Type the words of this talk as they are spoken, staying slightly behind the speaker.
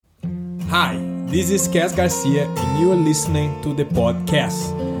Hi, this is Cas Garcia and you are listening to the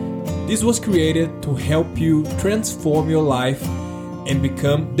podcast. This was created to help you transform your life and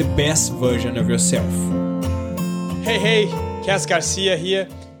become the best version of yourself. Hey, Cas Garcia here.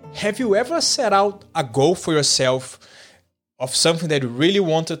 Have you ever set out a goal for yourself of something that you really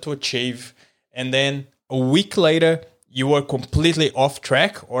wanted to achieve, and then a week later you were completely off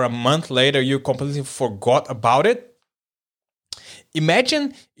track, or a month later you completely forgot about it?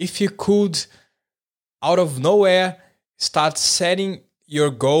 Imagine if you could, out of nowhere, start setting your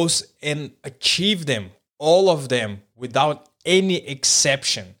goals and achieve them, all of them, without any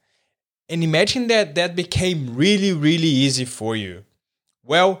exception. And imagine that became really, really easy for you.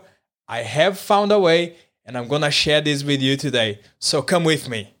 Well, I have found a way, and I'm going to share this with you today. So come with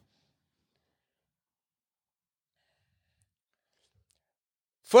me.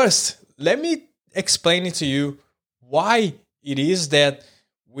 First, let me explain it to you why it is that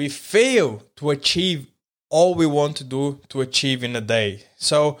we fail to achieve all we want to do to achieve in a day.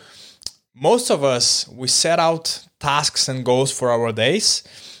 So most of us, we set out tasks and goals for our days,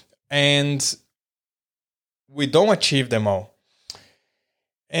 and we don't achieve them all.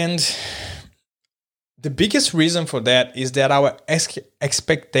 And the biggest reason for that is that our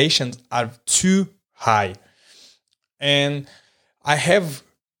expectations are too high. And I have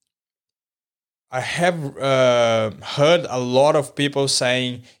heard a lot of people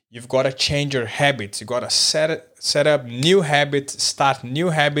saying you've got to change your habits. You got to set up new habits, start new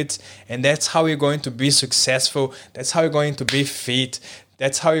habits, and that's how you're going to be successful. That's how you're going to be fit.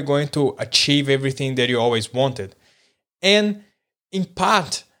 That's how you're going to achieve everything that you always wanted. And in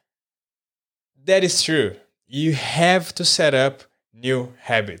part, that is true. You have to set up new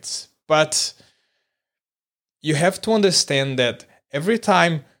habits. But you have to understand that every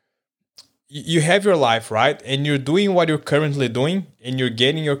time you have your life, right? And you're doing what you're currently doing and you're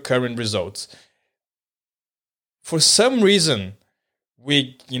getting your current results. For some reason,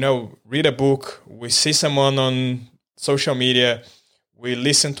 we, read a book, we see someone on social media, we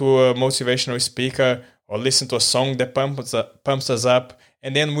listen to a motivational speaker or listen to a song that pumps us up.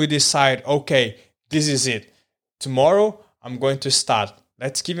 And then we decide, okay, this is it. Tomorrow, I'm going to start.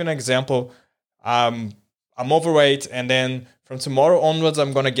 Let's give you an example. I'm overweight, and then from tomorrow onwards,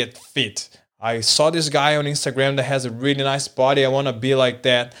 I'm going to get fit. I saw this guy on Instagram that has a really nice body. I want to be like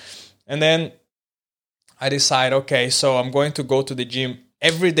that. And then I decide, okay, so I'm going to go to the gym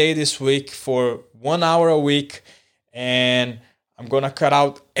every day this week for 1 hour a week. And I'm going to cut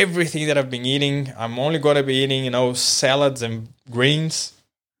out everything that I've been eating. I'm only going to be eating, salads and greens.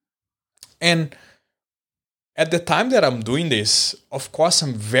 And at the time that I'm doing this, of course,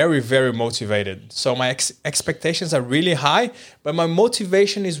 I'm very, very motivated. So my expectations are really high, but my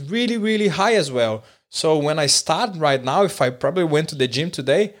motivation is really, really high as well. So when I start right now, if I probably went to the gym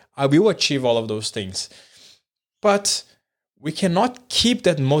today, I will achieve all of those things. But we cannot keep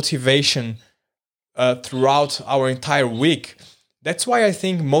that motivation throughout our entire week. That's why I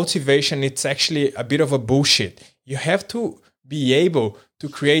think motivation, it's actually a bit of a bullshit. You have to be able to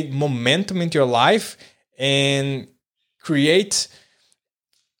create momentum into your life and create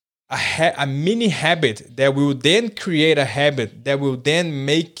a mini habit that will then create a habit that will then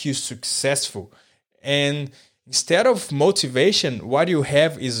make you successful. And instead of motivation, what you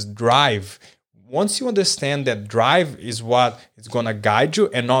have is drive. Once you understand that drive is what is going to guide you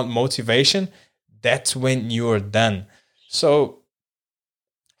and not motivation, that's when you're done. So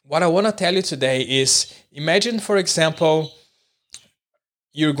what I want to tell you today is, imagine, for example,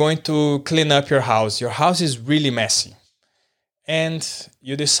 you're going to clean up your house. Your house is really messy. And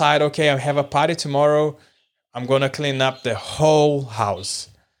you decide, okay, I have a party tomorrow. I'm going to clean up the whole house.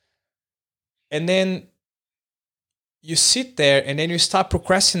 And then you sit there and then you start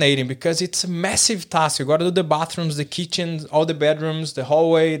procrastinating because it's a massive task. You got to do the bathrooms, the kitchen, all the bedrooms, the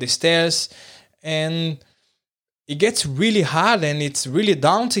hallway, the stairs. And it gets really hard and it's really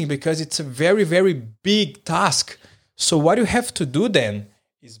daunting because it's a very, very big task. So what you have to do then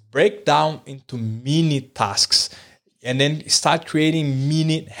is break down into mini tasks and then start creating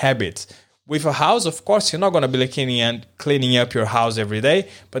mini habits. With a house, of course, you're not going to be cleaning up your house every day,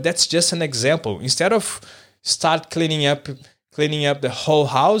 but that's just an example. Instead of start cleaning up the whole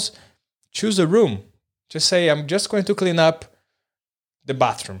house, choose a room. Just say, I'm just going to clean up the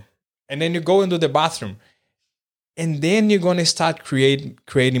bathroom. And then you go into the bathroom. And then you're going to start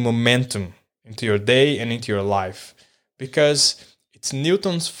creating momentum into your day and into your life. Because it's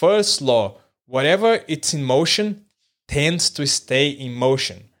Newton's first law. Whatever it's in motion tends to stay in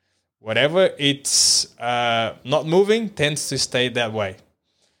motion. Whatever it's not moving tends to stay that way.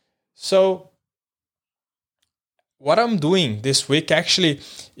 So what I'm doing this week, actually,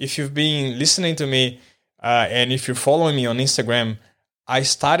 if you've been listening to me and if you're following me on Instagram, I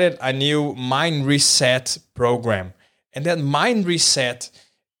started a new Mind Reset program. And that Mind Reset,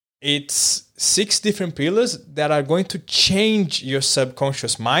 it's 6 different pillars that are going to change your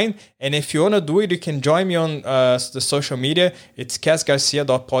subconscious mind. And if you want to do it, you can join me on the social media. It's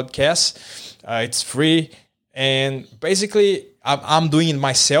casgarcia.podcast. It's free. And basically, I'm doing it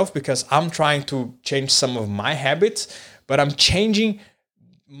myself because I'm trying to change some of my habits, but I'm changing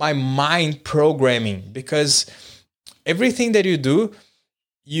my mind programming, because everything that you do,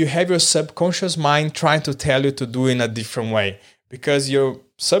 you have your subconscious mind trying to tell you to do in a different way, because your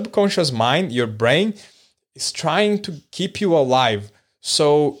subconscious mind, your brain, is trying to keep you alive.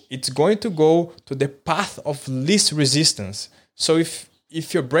 So it's going to go to the path of least resistance. So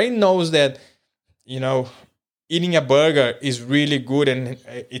if your brain knows that, eating a burger is really good and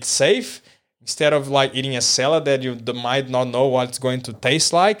it's safe, instead of like eating a salad that you might not know what it's going to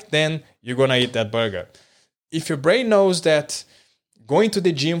taste like, then you're going to eat that burger. If your brain knows that going to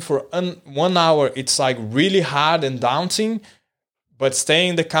the gym for 1 hour, it's like really hard and daunting, but staying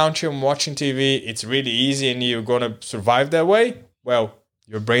in the couch and watching TV, it's really easy and you're going to survive that way, well,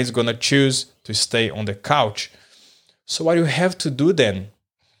 your brain's going to choose to stay on the couch. So what you have to do then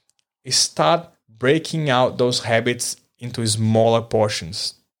is start breaking out those habits into smaller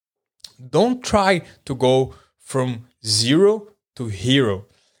portions. Don't try to go from 0 to hero.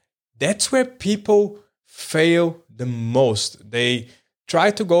 That's where people fail the most. They try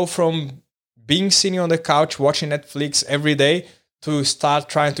to go from being sitting on the couch watching Netflix every day to start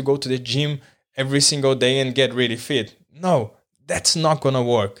trying to go to the gym every single day and get really fit. No, that's not going to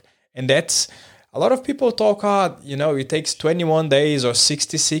work. And that's, a lot of people talk about, it takes 21 days or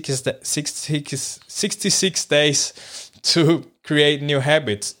 66 days to create new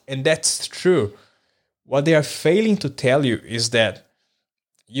habits. And that's true. What they are failing to tell you is that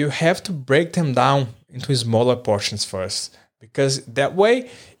you have to break them down into smaller portions first. Because that way,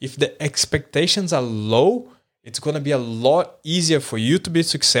 if the expectations are low, it's going to be a lot easier for you to be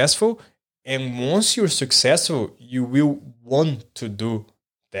successful. And once you're successful, you will want to do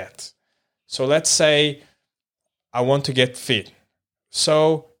that. So let's say I want to get fit.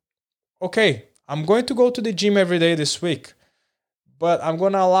 So, okay, I'm going to go to the gym every day this week, but I'm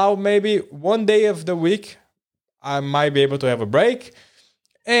going to allow maybe 1 day of the week I might be able to have a break,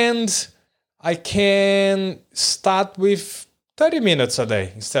 and I can start with 30 minutes a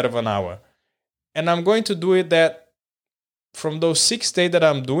day instead of an hour. And I'm going to do it that from those 6 days that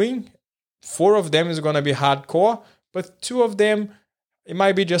I'm doing, 4 of them is going to be hardcore, but 2 of them, it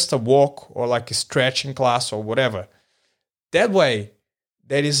might be just a walk or like a stretching class or whatever. That way,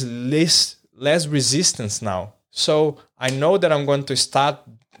 there is less resistance now. So I know that I'm going to start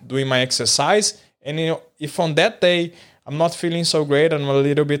doing my exercise. And if on that day I'm not feeling so great, I'm a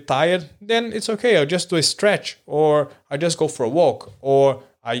little bit tired, then it's okay. I'll just do a stretch, or I just go for a walk, or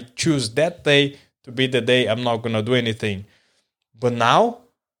I choose that day to be the day I'm not going to do anything. But now,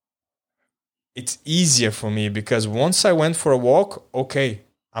 it's easier for me because once I went for a walk, okay,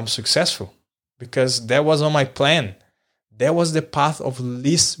 I'm successful because that was on my plan. That was the path of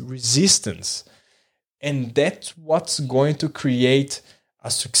least resistance. And that's what's going to create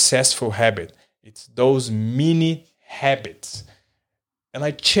a successful habit. It's those mini habits. And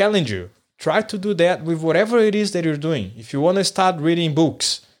I challenge you, try to do that with whatever it is that you're doing. If you want to start reading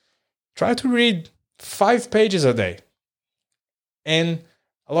books, try to read 5 pages a day. And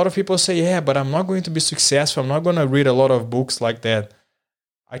a lot of people say, yeah, but I'm not going to be successful. I'm not going to read a lot of books like that.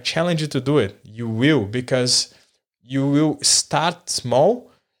 I challenge you to do it. You will, because you will start small.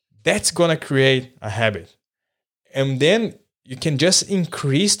 That's going to create a habit. And then you can just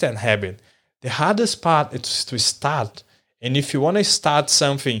increase that habit. The hardest part is to start. And if you want to start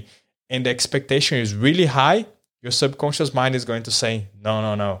something and the expectation is really high, your subconscious mind is going to say,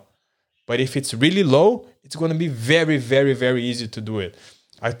 no. But if it's really low, it's going to be very, very, very easy to do it.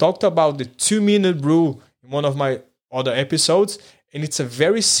 I talked about the 2-minute rule in one of my other episodes, and it's a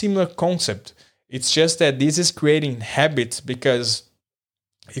very similar concept. It's just that this is creating habits, because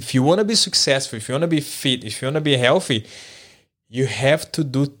if you want to be successful, if you want to be fit, if you want to be healthy, you have to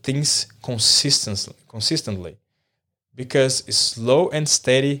do things consistently, because slow and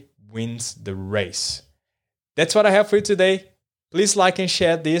steady wins the race. That's what I have for you today. Please like and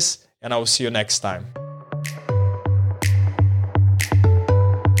share this, and I will see you next time.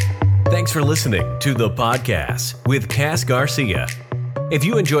 Thanks for listening to the podcast with Cas Garcia. If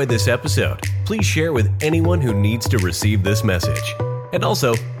you enjoyed this episode, please share with anyone who needs to receive this message. And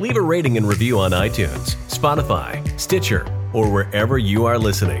also, leave a rating and review on iTunes, Spotify, Stitcher, or wherever you are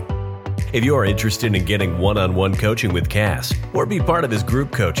listening. If you are interested in getting one-on-one coaching with Cass or be part of his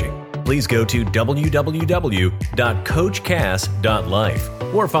group coaching, please go to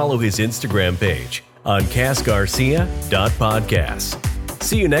www.coachcass.life or follow his Instagram page on CassGarcia.podcast.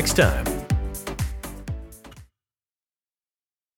 See you next time.